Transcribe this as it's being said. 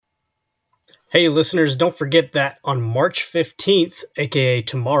Hey, listeners, don't forget that on March 15th, aka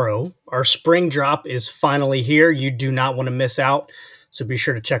tomorrow, our spring drop is finally here. You do not want to miss out. So be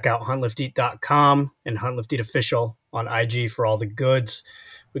sure to check out huntlifteat.com and Huntlift Official on IG for all the goods.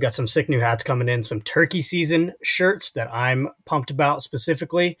 We got some sick new hats coming in, some turkey season shirts that I'm pumped about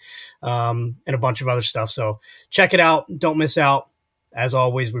specifically, and a bunch of other stuff. So check it out. Don't miss out. As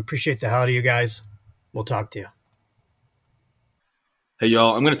always, we appreciate the hell out of you guys. We'll talk to you. Hey,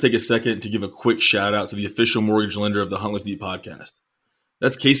 y'all, I'm going to take a second to give a quick shout out to the official mortgage lender of the Hunt Lift Eat podcast.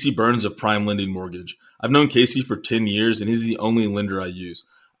 That's Casey Burns of Prime Lending Mortgage. I've known Casey for 10 years, and he's the only lender I use.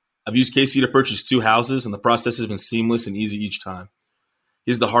 I've used Casey to purchase 2 houses, and the process has been seamless and easy each time.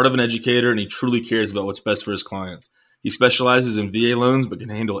 He's the heart of an educator, and he truly cares about what's best for his clients. He specializes in VA loans, but can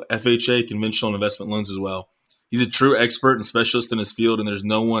handle FHA, conventional, and investment loans as well. He's a true expert and specialist in his field, and there's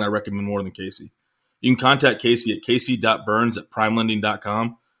no one I recommend more than Casey. You can contact Casey at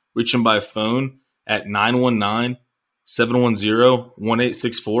casey.burns@primelending.com. Reach him by phone at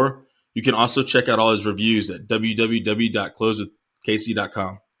 919-710-1864. You can also check out all his reviews at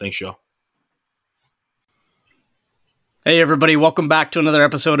www.closewithcasey.com. Thanks, y'all. Hey, everybody. Welcome back to another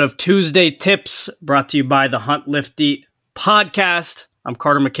episode of Tuesday Tips, brought to you by the Hunt Lift Eat podcast. I'm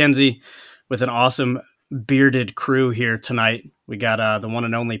Carter McKenzie with an awesome bearded crew here tonight. We got the one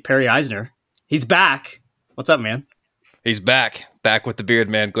and only Perry Eisner. He's back. What's up, man? He's back with the beard,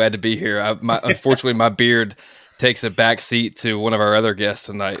 man. Glad to be here. Unfortunately, my beard takes a back seat to one of our other guests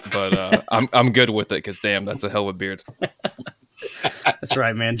tonight, but I'm good with it because, damn, that's a hell of a beard. That's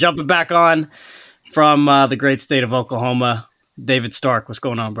right, man. Jumping back on from the great state of Oklahoma, David Stark. What's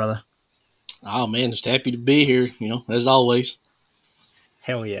going on, brother? Oh, man, just happy to be here, as always.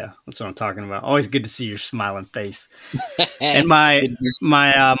 Hell yeah. That's what I'm talking about. Always good to see your smiling face. And my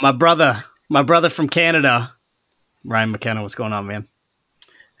brother from Canada, Ryan McKenna. What's going on, man?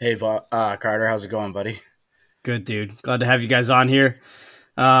 Hey, Carter. How's it going, buddy? Good, dude. Glad to have you guys on here.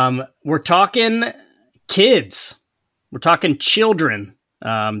 We're talking kids. We're talking children.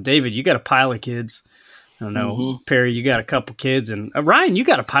 David, you got a pile of kids. I don't know. Mm-hmm. Perry, you got a couple kids. And Ryan, you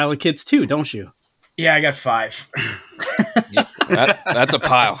got a pile of kids too, don't you? Yeah, I got 5. That's a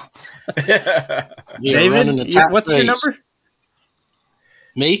pile. David, what's your number?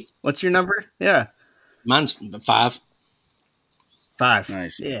 Me? What's your number? Yeah. Mine's 5. 5.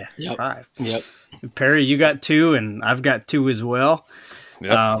 Nice. Yeah. Yep. 5. Yep. And Perry, you got 2, and I've got 2 as well.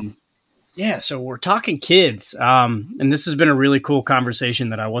 Yep. Yeah, so we're talking kids. And this has been a really cool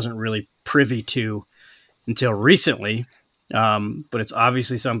conversation that I wasn't really privy to until recently. But it's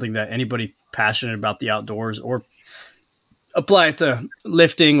obviously something that anybody passionate about the outdoors, or apply it to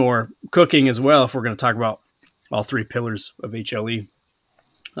lifting or cooking as well, if we're going to talk about all 3 pillars of HLE.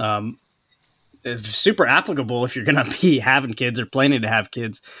 It's super applicable if you're going to be having kids or planning to have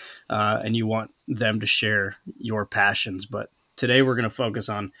kids, and you want them to share your passions. But today we're going to focus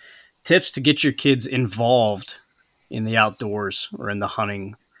on tips to get your kids involved in the outdoors or in the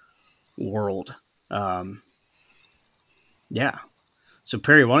hunting world. Yeah. So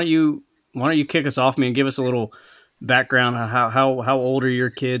Perry, why don't you kick us off, man? Give us a little background on how old are your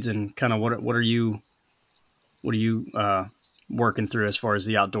kids, and kind of what are you working through as far as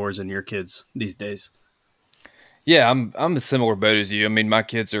the outdoors and your kids these days? Yeah, I'm a similar boat as you. I mean, my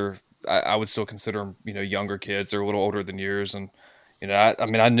kids are, I would still consider them, younger kids. They're a little older than yours, and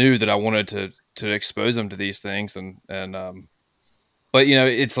I knew that I wanted to expose them to these things, and but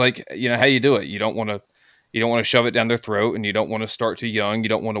it's like, how you do it. You don't want to shove it down their throat, and you don't want to start too young. You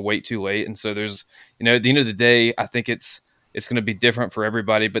don't want to wait too late. And so there's, at the end of the day, I think it's going to be different for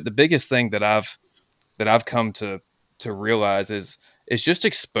everybody. But the biggest thing that I've come to realize is just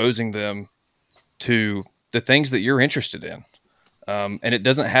exposing them to the things that you're interested in. And it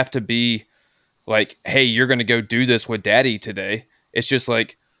doesn't have to be like, hey, you're going to go do this with daddy today. It's just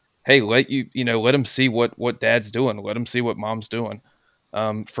like, hey, let them see what dad's doing. Let them see what mom's doing.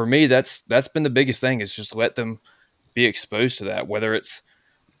 For me, that's been the biggest thing, is just let them be exposed to that, whether it's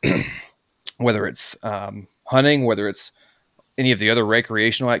hunting, whether it's any of the other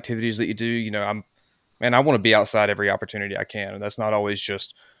recreational activities that you do. I want to be outside every opportunity I can. And that's not always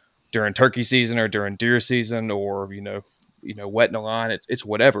just during turkey season or during deer season, or, wetting a line. It's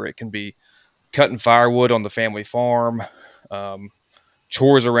whatever. It can be cutting firewood on the family farm,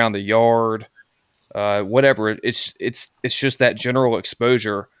 chores around the yard, whatever. It's just that general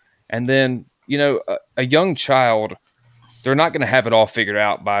exposure. And then, a young child, they're not going to have it all figured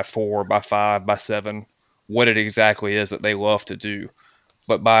out by 4, by 5, by 7, what it exactly is that they love to do.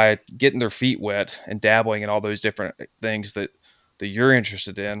 But by getting their feet wet and dabbling in all those different things that you're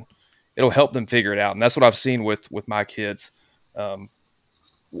interested in, it'll help them figure it out. And that's what I've seen with my kids.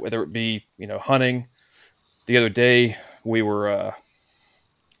 whether it be, hunting. The other day we were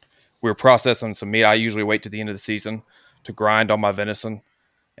processing some meat. I usually wait to the end of the season to grind on my venison.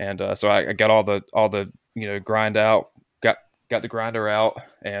 And so I got all the grind out, got the grinder out,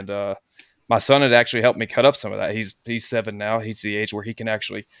 and my son had actually helped me cut up some of that. He's 7 now. He's the age where he can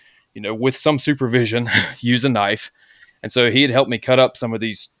actually, with some supervision, use a knife. And so he had helped me cut up some of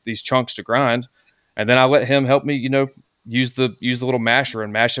these chunks to grind, and then I let him help me, use the little masher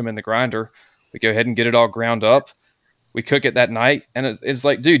and mash them in the grinder. We go ahead and get it all ground up. We cook it that night, and it's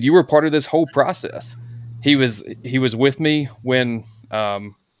like, dude, you were part of this whole process. He was with me when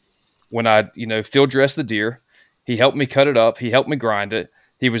I, field dressed the deer. He helped me cut it up. He helped me grind it.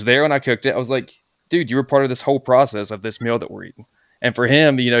 He was there when I cooked it. I was like, dude, you were part of this whole process of this meal that we're eating. And for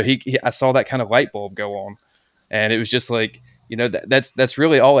him, I saw that kind of light bulb go on, and it was just like, that's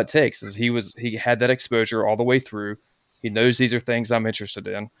really all it takes is he had that exposure all the way through. He knows these are things I'm interested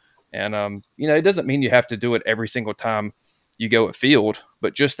in. And, it doesn't mean you have to do it every single time you go at field,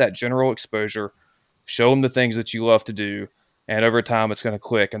 but just that general exposure, show them the things that you love to do. And over time it's going to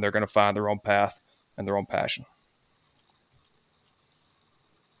click and they're going to find their own path and their own passion.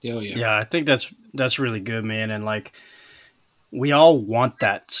 Oh, yeah. Yeah, I think that's really good, man. And like, we all want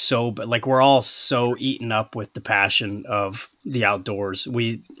that but like, we're all so eaten up with the passion of the outdoors.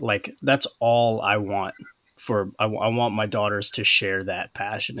 That's all I want I want my daughters to share that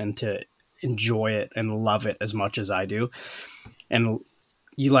passion and to enjoy it and love it as much as I do. And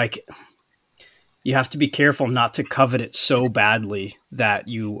you have to be careful not to covet it so badly that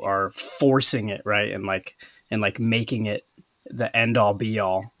you are forcing it, right? And making it the end all be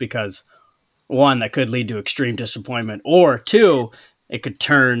all, because one, that could lead to extreme disappointment, or two, it could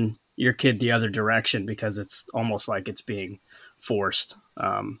turn your kid the other direction because it's almost like it's being forced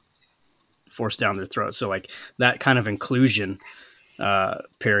down their throat. So like that kind of inclusion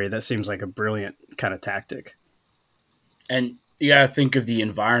period, that seems like a brilliant kind of tactic. And you got to think of the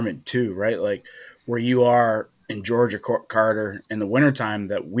environment too, right? Like where you are in Georgia, Carter, in the wintertime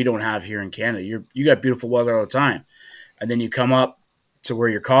that we don't have here in Canada. You got beautiful weather all the time. And then you come up to where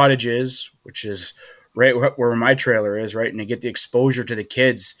your cottage is, which is right where my trailer is, right? And you get the exposure to the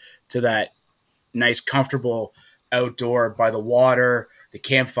kids to that nice, comfortable outdoor by the water, the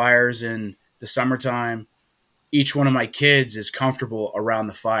campfires in the summertime. Each one of my kids is comfortable around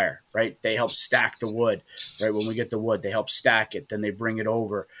the fire, right? They help stack the wood, right? When we get the wood, they help stack it. Then they bring it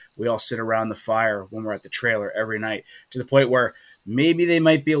over. We all sit around the fire when we're at the trailer every night, to the point where maybe they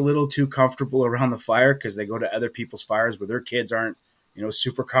might be a little too comfortable around the fire because they go to other people's fires where their kids aren't,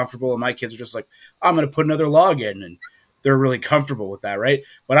 super comfortable. And my kids are just like, I'm going to put another log in. And they're really comfortable with that, right?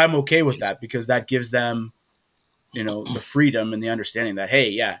 But I'm okay with that because that gives them, the freedom and the understanding that, hey,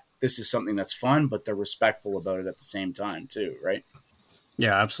 yeah, this is something that's fun, but they're respectful about it at the same time too, right?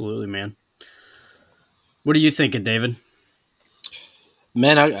 Yeah, absolutely, man. What are you thinking, David?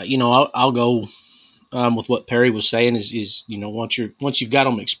 Man, I'll go with what Perry was saying. Is once you've got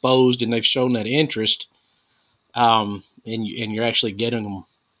them exposed and they've shown that interest, and you're actually getting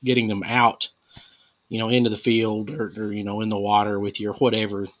them out, into the field or in the water with you or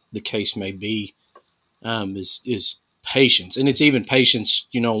whatever the case may be, is patience. And it's even patience,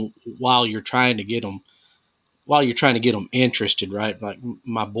 while you're trying to get them interested, right? Like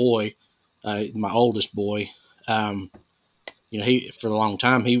my boy, my oldest boy, he, for a long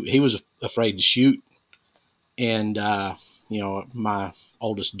time, he was afraid to shoot. And, my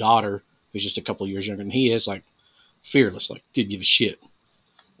oldest daughter, who's just a couple of years younger than he is, like fearless, like didn't give a shit.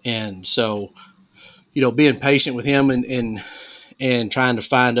 And so, being patient with him and trying to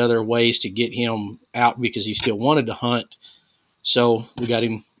find other ways to get him out because he still wanted to hunt. So we got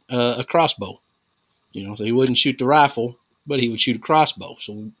him a crossbow, so he wouldn't shoot the rifle, but he would shoot a crossbow.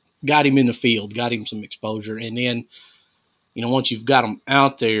 So we got him in the field, got him some exposure. And then, once you've got him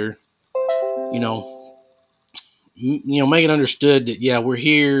out there, make it understood that, yeah, we're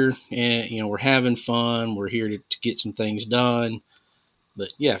here and, we're having fun. We're here to get some things done. But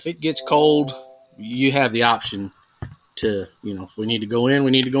yeah, if it gets cold, you have the option to, if we need to go in,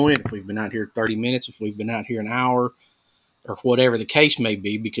 we need to go in. If we've been out here 30 minutes, if we've been out here an hour or whatever the case may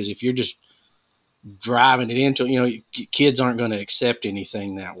be, because if you're just driving it into, kids aren't going to accept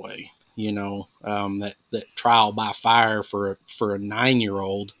anything that way. That trial by fire for a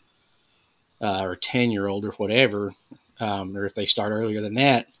 9-year-old or a 10-year-old or whatever, or if they start earlier than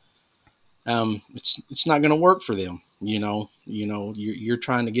that, it's not going to work for them. You're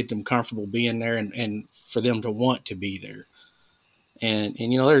trying to get them comfortable being there and for them to want to be there. And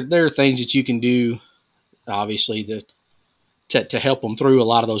there are things that you can do, obviously, to help them through a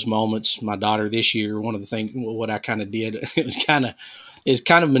lot of those moments. My daughter this year, one of the things, what I kind of did, it was kind of is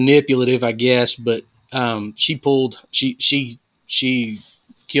kind of manipulative, I guess. But she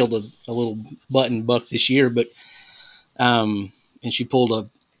killed a little button buck this year, but and she pulled a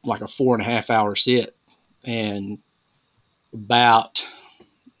 4.5 hour sit, and about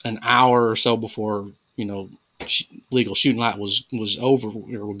an hour or so before legal shooting light was over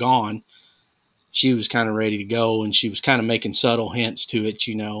or gone, she was kind of ready to go, and she was kind of making subtle hints to it,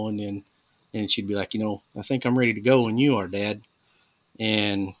 and then she'd be like, I think I'm ready to go when you are, Dad.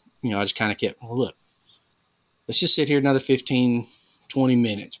 And I just kind of kept, well, look, let's just sit here another 15, 20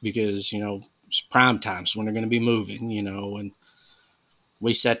 minutes because it's prime time, so when they're going to be moving, and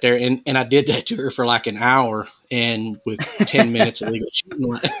we sat there, and I did that to her for like an hour, and with 10 minutes of legal shooting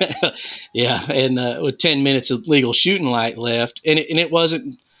light, yeah, and with 10 minutes of legal shooting light left, and it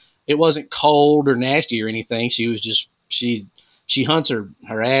wasn't cold or nasty or anything. She was just she hunts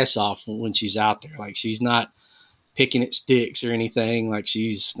her ass off when she's out there. Like, she's not picking at sticks or anything. Like,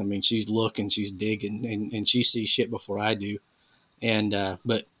 she's looking, she's digging, and she sees shit before I do. And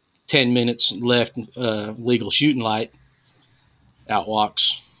but 10 minutes left, legal shooting light, out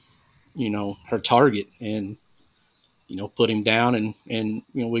walks, her target, and put him down, and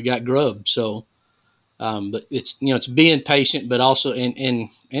we got grub. So but it's it's being patient, but also in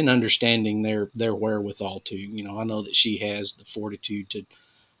understanding their wherewithal too. I know that she has the fortitude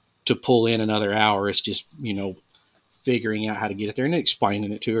to pull in another hour. It's just figuring out how to get it there and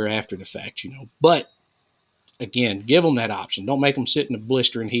explaining it to her after the fact. But again, give them that option. Don't make them sit in the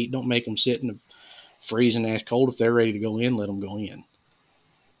blistering heat. Don't make them sit in the freezing ass cold. If they're ready to go in, let them go in.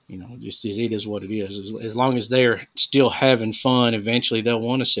 Just it is what it is. As long as they're still having fun, eventually they'll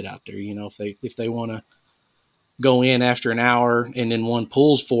want to sit out there. If they want to go in after an hour and then one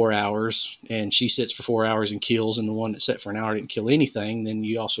pulls 4 hours and she sits for 4 hours and kills, and the one that sat for an hour didn't kill anything, then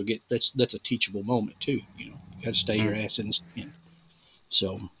you also get that's a teachable moment too. You got to stay your ass in the stand.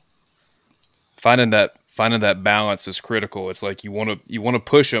 So finding that balance is critical. It's like you want to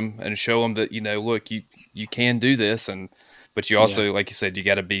push them and show them that look, you can do this, but you also, like you said, you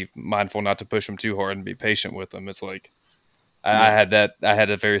got to be mindful not to push them too hard and be patient with them. It's like I had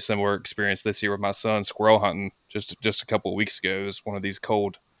a very similar experience this year with my son squirrel hunting just a couple of weeks ago. It was one of these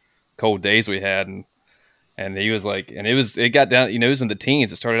cold days we had, and he was like, and it got down, it was in the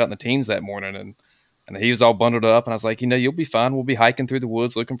teens. It started out in the teens that morning, and he was all bundled up, and I was like, you'll be fine. We'll be hiking through the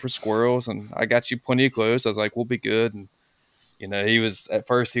woods looking for squirrels, and I got you plenty of clothes. I was like, we'll be good. And at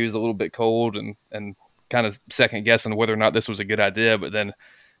first he was a little bit cold and kind of second guessing whether or not this was a good idea, but then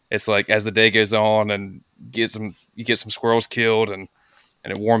it's like as the day goes on and you get some squirrels killed and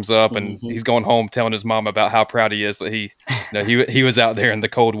it warms up, and he's going home telling his mom about how proud he is that he was out there in the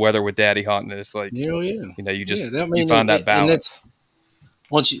cold weather with Daddy hunting. And it's like, you find that balance. And that's,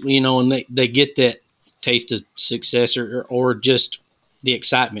 once and they get that taste of success or just the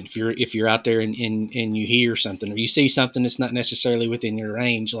excitement. If you're out there and you hear something or you see something that's not necessarily within your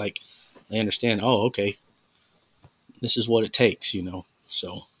range, like, they understand, oh, okay, this is what it takes,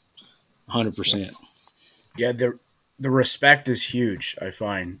 so 100%. Yeah, the respect is huge, I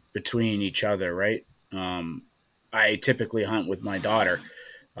find, between each other, right? I typically hunt with my daughter.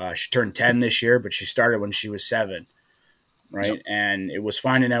 She turned 10 this year, but she started when she was 7, right? Yep. And it was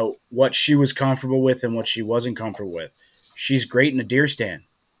finding out what she was comfortable with and what she wasn't comfortable with. She's great in a deer stand.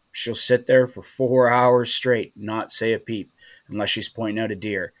 She'll sit there for 4 hours straight, not say a peep, unless she's pointing out a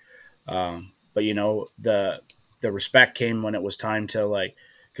deer. But the respect came when it was time to,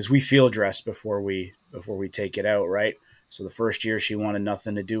 because we field dress before we take it out, right? So the first year she wanted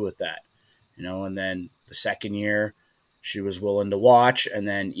nothing to do with that, and then the second year she was willing to watch, and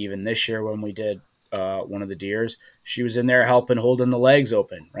then even this year when we did one of the deers, she was in there helping, holding the legs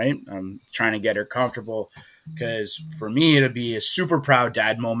open, right? I'm trying to get her comfortable, because for me it'd be a super proud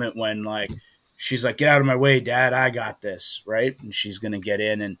dad moment when she's like, get out of my way, Dad, I got this, right? And she's gonna get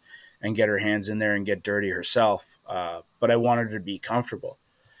in and get her hands in there and get dirty herself. But I wanted her to be comfortable.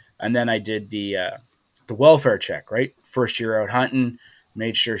 And then I did the welfare check, right? First year out hunting,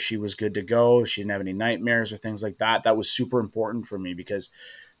 made sure she was good to go. She didn't have any nightmares or things like that. That was super important for me, because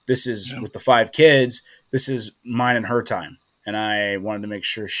this is, with the 5 kids, this is mine and her time. And I wanted to make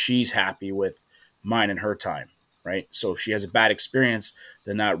sure she's happy with mine and her time, right? So if she has a bad experience,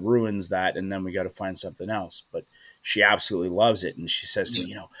 then that ruins that, and then we got to find something else. But she absolutely loves it. And she says to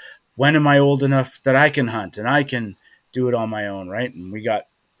me, when am I old enough that I can hunt and I can do it on my own, right? And we got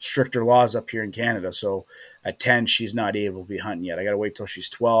stricter laws up here in Canada. So at 10, she's not able to be hunting yet. I got to wait till she's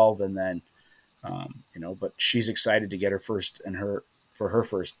 12, and then, but she's excited to get her first for her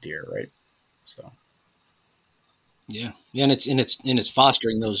first deer, right? So, yeah, and it's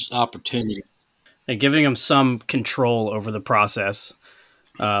fostering those opportunities and giving them some control over the process.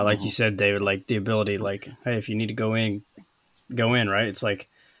 Like you said, David, like the ability, like, hey, if you need to go in, right? It's like,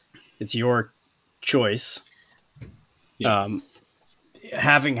 it's your choice. Yeah.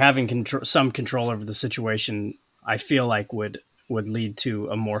 Having some control over the situation, I feel like would lead to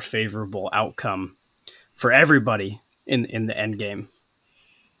a more favorable outcome for everybody in the end game.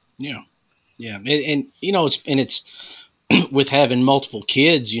 Yeah. Yeah. And it's with having multiple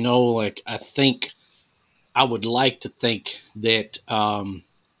kids, like I would like to think that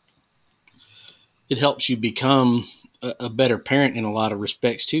it helps you become a better parent in a lot of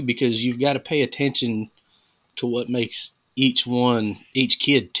respects too, because you've got to pay attention to what makes each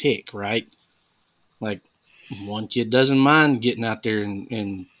kid tick, right? Like one kid doesn't mind getting out there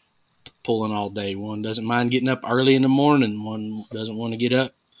and pulling all day. One doesn't mind getting up early in the morning. One doesn't want to get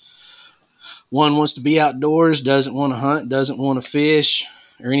up. One wants to be outdoors, doesn't want to hunt, doesn't want to fish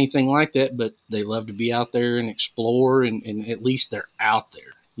or anything like that, but they love to be out there and explore, and at least they're out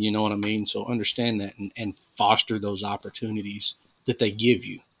there. You know what I mean? So understand that and foster those opportunities that they give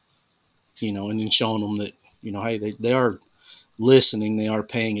you, and then showing them that, hey, they are listening, they are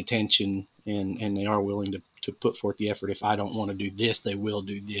paying attention, and they are willing to put forth the effort. If I don't want to do this, they will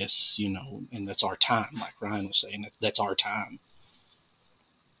do this, and that's our time. Like Ryan was saying, that's our time.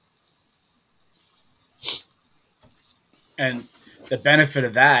 And the benefit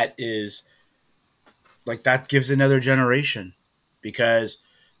of that is, like, that gives another generation, because,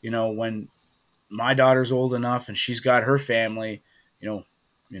 when my daughter's old enough and she's got her family,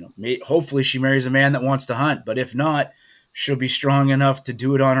 hopefully she marries a man that wants to hunt. But if not, she'll be strong enough to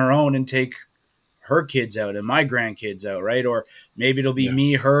do it on her own and take her kids out and my grandkids out, right? Or maybe it'll be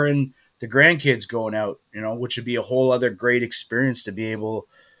me, her, and the grandkids going out, which would be a whole other great experience to be able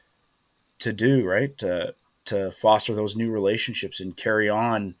to do, right? To foster those new relationships and carry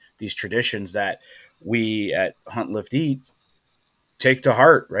on these traditions that we at Hunt, Lift, Eat take to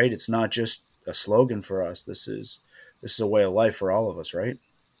heart, right? It's not just a slogan for us. This is a way of life for all of us, right?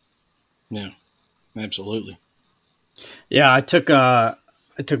 Yeah, absolutely. Yeah, I took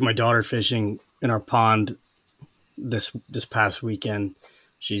my daughter fishing in our pond this past weekend.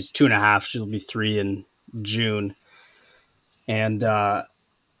 She's 2.5. She'll be 3 in June, and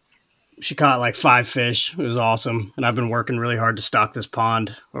she caught like 5 fish. It was awesome, and I've been working really hard to stock this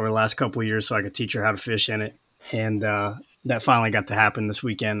pond over the last couple of years so I could teach her how to fish in it. And that finally got to happen this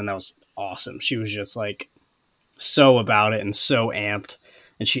weekend, and that was awesome. She was just like so about it and so amped,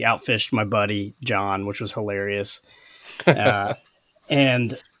 and she outfished my buddy John, which was hilarious.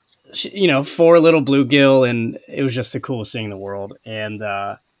 And she, 4 little bluegill, and it was just the coolest thing in the world. And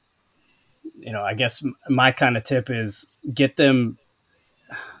I guess my kind of tip is get them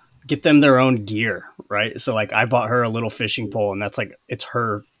their own gear, right? So like I bought her a little fishing pole, and that's like, it's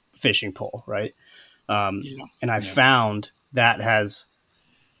her fishing pole, right? And I found that has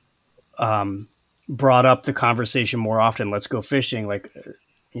brought up the conversation more often. Let's go fishing. Like,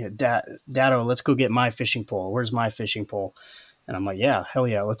 Dado, let's go get my fishing pole. Where's my fishing pole? And I'm like, yeah, hell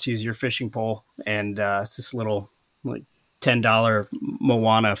yeah, let's use your fishing pole. And it's this little like $10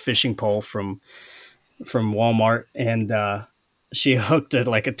 Moana fishing pole from Walmart, and she hooked it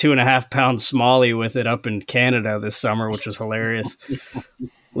like a 2.5-pound smallie with it up in Canada this summer, which was hilarious.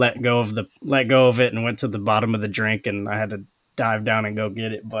 Let go of it and went to the bottom of the drink, and I had to dive down and go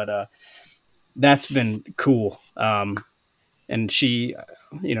get it. But that's been cool. And she,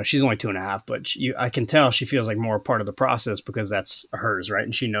 she's only 2.5, but I can tell she feels like more a part of the process because that's hers, right?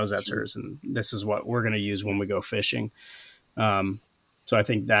 And she knows that's hers, and this is what we're going to use when we go fishing. So I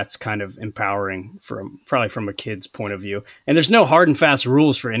think that's kind of empowering probably from a kid's point of view. And there's no hard and fast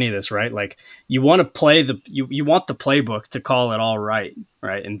rules for any of this, right? Like you want to play you want the playbook to call it all right?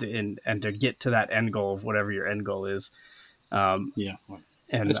 And to get to that end goal of whatever your end goal is. And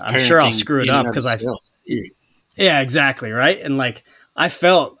I'm sure I'll screw it up because yeah, exactly. Right. And like, I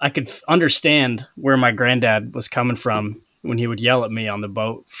felt I could understand where my granddad was coming from when he would yell at me on the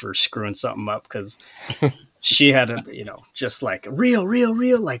boat for screwing something up, because she had to, just like reel,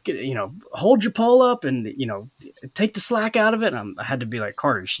 like, hold your pole up and, take the slack out of it. And I had to be like,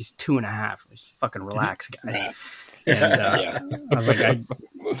 Carter, she's 2.5. Just fucking relax, guy. Right. And I was like,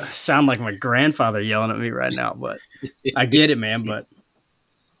 I sound like my grandfather yelling at me right now, but I get it, man. But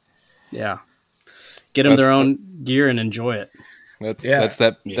yeah, get them their own gear and enjoy it. That's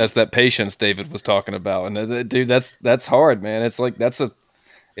that patience David was talking about. And dude, that's hard, man. It's like, it's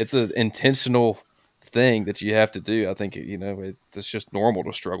an intentional thing that you have to do. I think it's just normal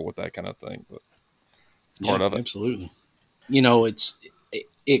to struggle with that kind of thing, but it's part of it. Absolutely.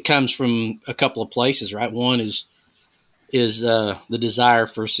 It comes from a couple of places, right? One is the desire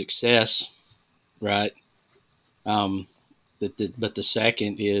for success, right? But the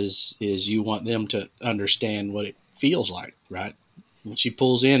second is you want them to understand what it feels like, right? When she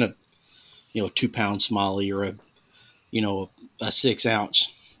pulls in a 2-pound smallie or a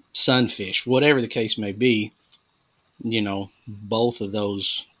 6-ounce sunfish, whatever the case may be, both of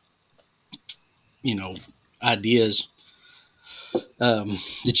those, ideas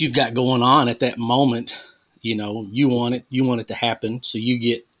that you've got going on at that moment, you want it to happen. So you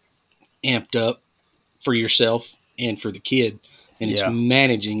get amped up for yourself and for the kid. And it's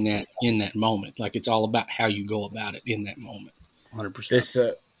managing that in that moment. Like, it's all about how you go about it in that moment.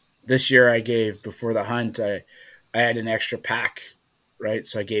 100%. This year I gave, before the hunt, I had an extra pack, right?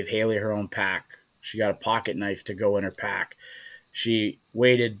 So I gave Haley her own pack. She got a pocket knife to go in her pack. She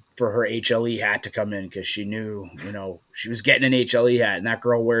waited for her HLE hat to come in because she knew, she was getting an HLE hat, and that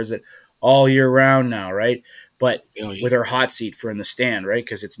girl wears it all year round now, right? But with her hot seat for in the stand, right?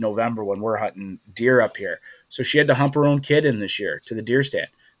 Because it's November when we're hunting deer up here. So she had to hump her own kid in this year to the deer stand.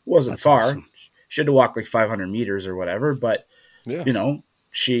 It wasn't far. Awesome. She had to walk like 500 meters or whatever, but,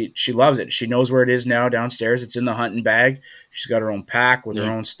 she loves it. She knows where it is now downstairs. It's in the hunting bag. She's got her own pack with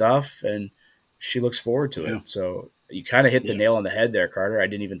her own stuff, and she looks forward to it. So you kind of hit the nail on the head there, Carter. I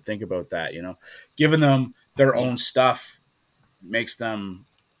didn't even think about that, Giving them their own stuff makes them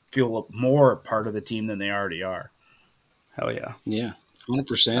feel more part of the team than they already are. Hell yeah. Yeah,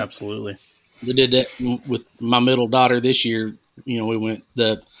 100%. Absolutely. We did that with my middle daughter this year. We went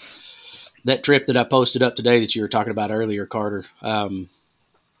that trip that I posted up today that you were talking about earlier, Carter.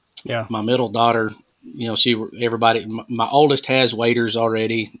 My middle daughter, my oldest has waders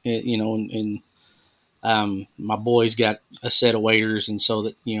already, and my boys got a set of waders. And so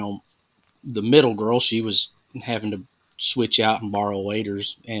that, the middle girl, she was having to switch out and borrow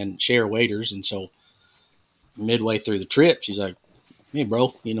waders and share waders. And so midway through the trip, she's like, "Hey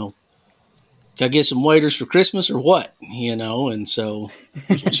bro, can I get some waders for Christmas or what?" And so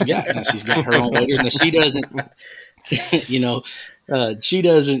that's what she got. Now she's got her own waders. Now she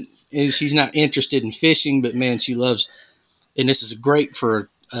doesn't, and she's not interested in fishing, but man, she loves, and this is great for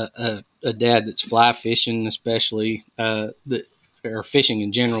a dad that's fly fishing, especially, or fishing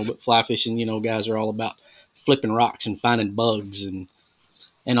in general, but fly fishing, guys are all about flipping rocks and finding bugs and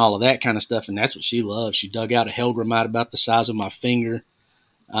all of that kind of stuff. And that's what she loves. She dug out a hellgrammite about the size of my finger,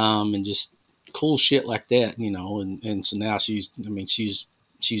 and just cool shit like that, and so now she's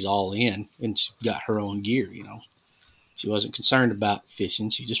all in, and she's got her own gear. She wasn't concerned about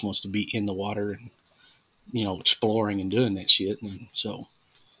fishing. She just wants to be in the water and, exploring and doing that shit. And so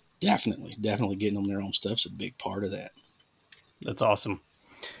definitely getting them their own stuff's a big part of that. That's awesome.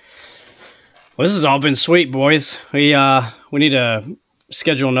 Well, this has all been sweet, boys. We need to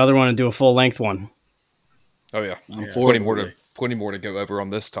schedule another one and do a full length one. Oh yeah. Plenty more to go over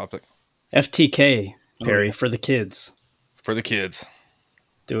on this topic. FTK, Perry, for the kids. For the kids.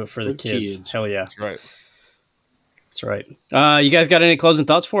 Do it for the kids. Hell yeah. That's right. That's right. You guys got any closing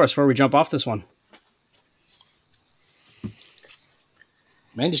thoughts for us before we jump off this one?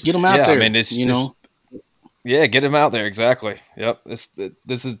 Man, just get them out there. I mean, get them out there. Exactly. Yep. This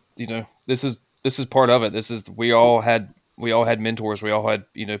is part of it. We all had mentors. We all had,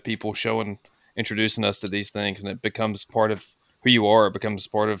 people introducing us to these things, and it becomes part of who you are. It becomes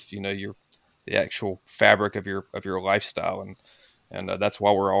part of, the actual fabric of your lifestyle. And that's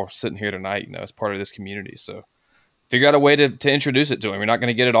why we're all sitting here tonight, as part of this community. So figure out a way to introduce it to them. You're not going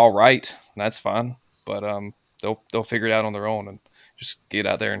to get it all right, and that's fine. But they'll figure it out on their own, and just get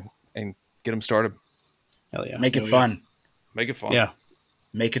out there and get them started. Hell yeah. Make it fun. Make it fun. Yeah.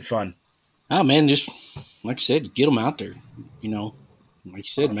 Make it fun. Oh man, just like I said, get them out there. Like you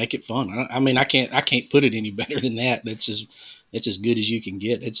said, make it fun. I can't put it any better than that. It's as good as you can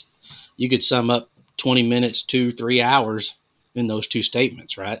get. You could sum up 20 minutes, 2-3 hours in those two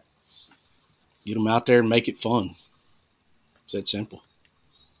statements, right? Get them out there and make it fun. It's that simple.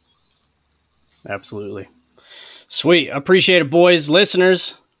 Absolutely. Sweet. I appreciate it, boys.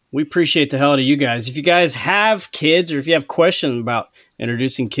 Listeners, we appreciate the hell out of you guys. If you guys have kids, or if you have questions about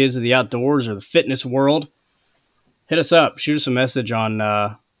introducing kids to the outdoors or the fitness world, hit us up. Shoot us a message on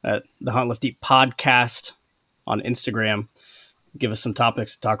at the Hunt Lift Eat podcast on Instagram. Give us some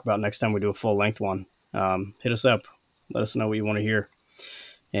topics to talk about next time we do a full length one. Hit us up. Let us know what you want to hear.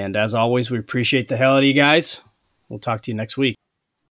 And as always, we appreciate the hell out of you guys. We'll talk to you next week.